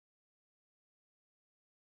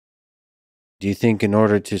do you think in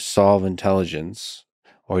order to solve intelligence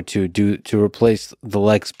or to replace the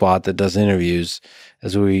Lex bot that does interviews,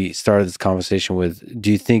 as we started this conversation with,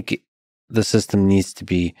 do you think the system needs to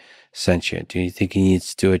be sentient? Do you think it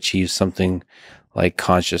needs to achieve something like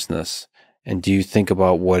consciousness? And do you think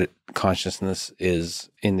about what consciousness is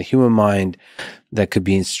in the human mind that could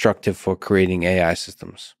be instructive for creating AI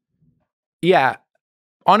systems? Yeah,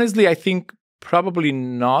 honestly, I think probably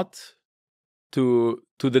not to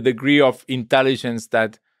the degree of intelligence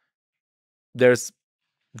that there's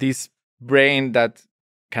this brain that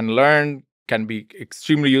can learn, can be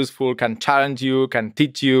extremely useful, can challenge you, can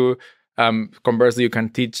teach you. Conversely, you can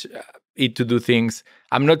teach it to do things.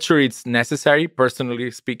 I'm not sure it's necessary,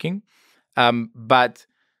 personally speaking. But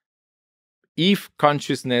if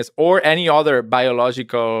consciousness or any other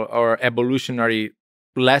biological or evolutionary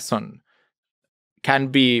lesson can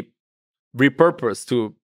be repurposed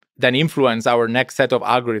to then influence our next set of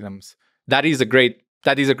algorithms, that is a great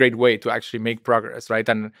way to actually make progress, right?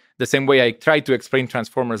 And the same way I try to explain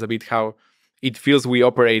transformers a bit, how it feels we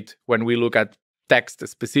operate when we look at text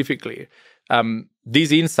specifically.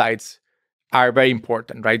 These insights are very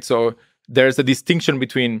important, right? So there's a distinction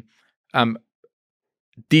between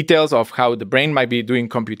details of how the brain might be doing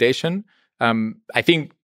computation. I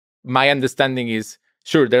think my understanding is,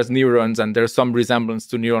 sure, there's neurons and there's some resemblance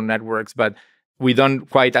to neural networks, but we don't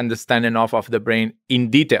quite understand enough of the brain in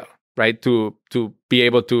detail, right, to be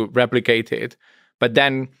able to replicate it. But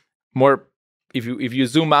then more, if you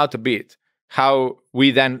zoom out a bit, how we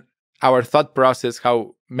then, our thought process,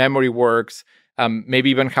 how memory works, maybe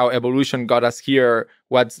even how evolution got us here,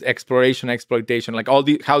 what's exploration, exploitation, like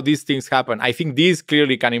how these things happen. I think these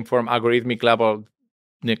clearly can inform algorithmic level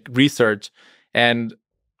research. And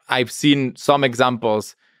I've seen some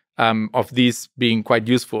examples of these being quite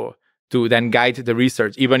useful to then guide the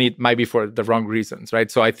research, even it might be for the wrong reasons,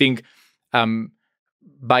 right? So I think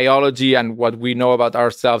biology and what we know about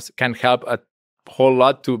ourselves can help a whole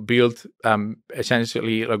lot to build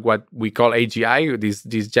essentially like what we call AGI,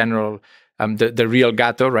 these general the real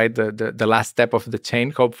gato, right? The last step of the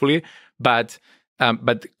chain, hopefully. But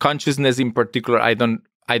consciousness in particular, I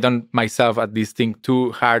don't myself at least think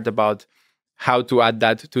too hard about how to add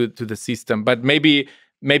that to the system. But maybe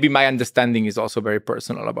my understanding is also very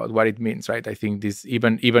personal about what it means, right? I think this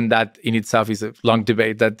even that in itself is a long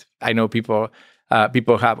debate that I know people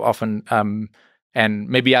have often, and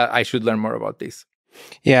maybe I should learn more about this.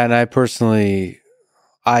 Yeah, and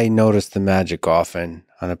I notice the magic often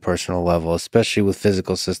on a personal level, especially with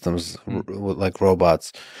physical systems like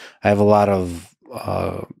robots. I have a lot of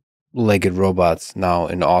legged robots now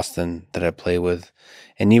in Austin that I play with.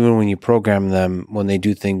 And even when you program them, when they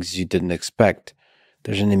do things you didn't expect,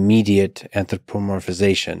 there's an immediate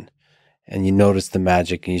anthropomorphization. And you notice the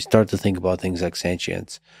magic and you start to think about things like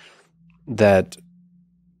sentience that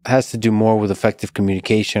has to do more with effective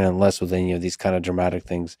communication and less with any of these kind of dramatic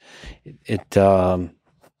things.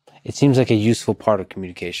 It seems like a useful part of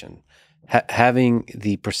communication. Having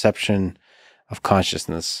the perception of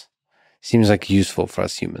consciousness seems like useful for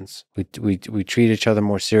us humans. We treat each other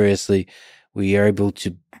more seriously. We are able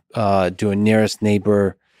to do a nearest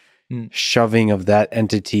neighbor shoving of that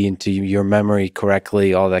entity into your memory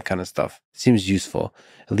correctly, all that kind of stuff. It seems useful,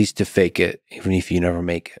 at least to fake it, even if you never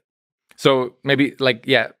make it. So maybe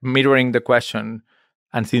mirroring the question,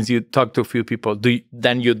 and since you talk to a few people,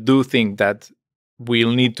 you do think that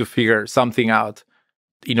we'll need to figure something out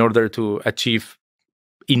in order to achieve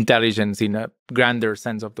intelligence in a grander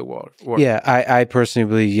sense of the word? Yeah, I personally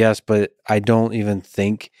believe yes, but I don't even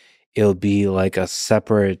think it'll be like a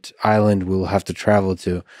separate island we'll have to travel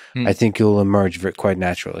to. I think it'll emerge quite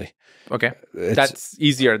naturally. Okay, that's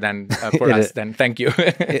easier than for us then. Thank you.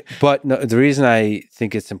 But no, the reason I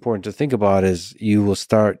think it's important to think about is you will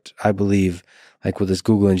start, I believe, like with this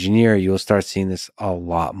Google engineer, you will start seeing this a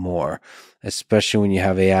lot more, especially when you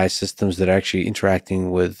have AI systems that are actually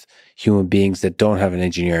interacting with human beings that don't have an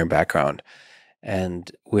engineering background.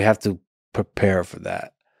 And we have to prepare for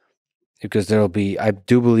that. Because I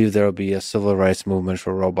do believe there will be a civil rights movement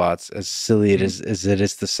for robots, as silly as it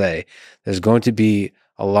is to say. There's going to be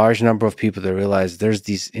a large number of people that realize there's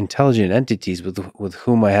these intelligent entities with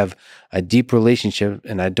whom I have a deep relationship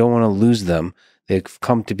and I don't want to lose them. They've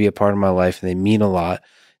come to be a part of my life and they mean a lot.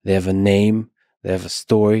 They have a name, they have a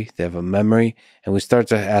story, they have a memory, and we start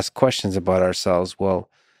to ask questions about ourselves. Well,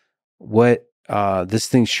 this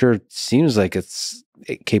thing sure seems like it's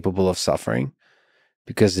capable of suffering,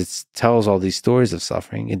 because it tells all these stories of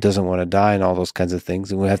suffering. It doesn't want to die and all those kinds of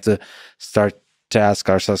things. And we have to start to ask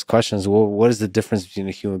ourselves questions. Well, what is the difference between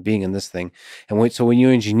a human being and this thing? And so when you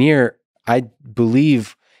engineer, I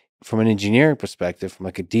believe from an engineering perspective, from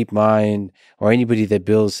like a DeepMind or anybody that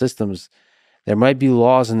builds systems, there might be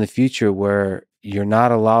laws in the future where you're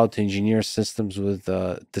not allowed to engineer systems with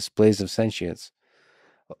displays of sentience,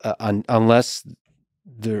 unless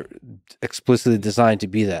they're explicitly designed to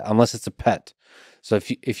be that, unless it's a pet. So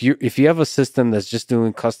if you have a system that's just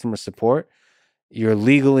doing customer support, you're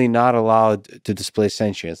legally not allowed to display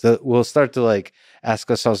sentience. We'll start to like ask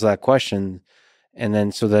ourselves that question, and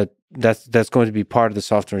then so that's going to be part of the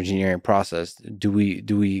software engineering process.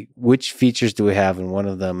 Which features do we have, and one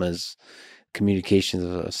of them is communications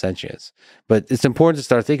of sentience. But it's important to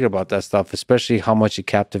start thinking about that stuff, especially how much it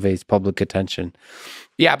captivates public attention.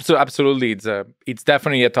 Yeah, absolutely. It's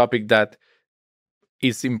definitely a topic that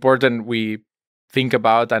is important we think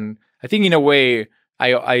about, and I think in a way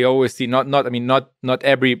I always see not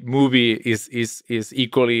every movie is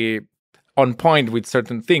equally on point with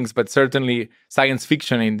certain things, but certainly science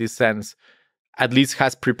fiction in this sense at least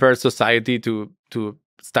has prepared society to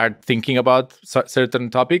start thinking about certain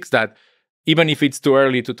topics that even if it's too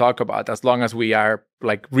early to talk about, as long as we are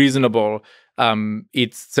like reasonable,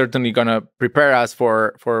 it's certainly going to prepare us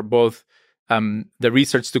for both the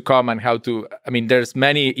research to come and how to. I mean, there's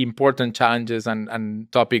many important challenges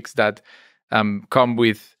and topics that come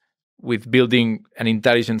with building an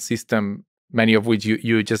intelligent system, many of which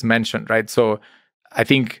you just mentioned, right? So I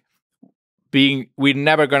think we're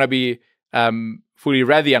never going to be fully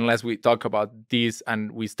ready unless we talk about this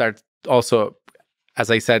and we start also,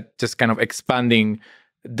 as I said, just kind of expanding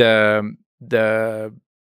the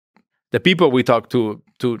people we talk to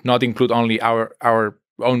not include only our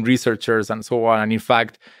own researchers and so on. And in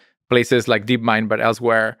fact, places like DeepMind, but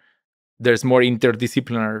elsewhere, there's more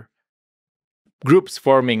interdisciplinary groups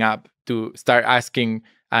forming up to start asking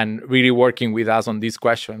and really working with us on these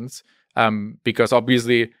questions. Because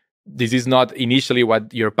obviously, this is not initially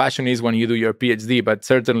what your passion is when you do your PhD, but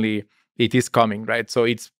certainly it is coming, right? So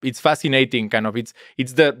it's fascinating, kind of. It's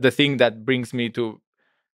the thing that brings me to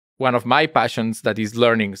one of my passions, that is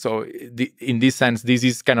learning. So in this sense, this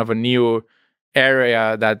is kind of a new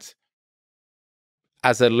area that,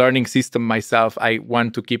 as a learning system myself, I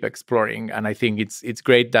want to keep exploring. And I think it's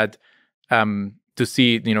great that to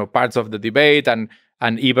see parts of the debate, and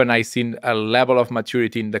even I seen a level of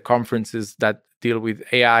maturity in the conferences that deal with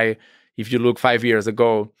AI. If you look 5 years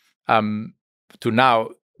ago to now,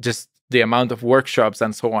 just the amount of workshops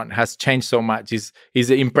and so on has changed so much. Is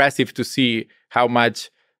impressive to see how much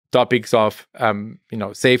topics of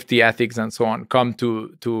safety, ethics, and so on come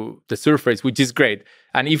to the surface, which is great.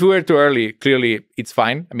 And if we were too early, clearly it's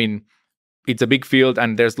fine. I mean, it's a big field,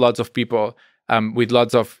 and there's lots of people with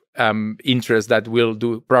lots of interest that will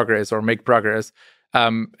do progress or make progress.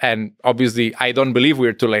 And obviously, I don't believe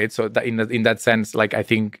we're too late. So that in that sense, like, I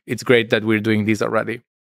think it's great that we're doing this already.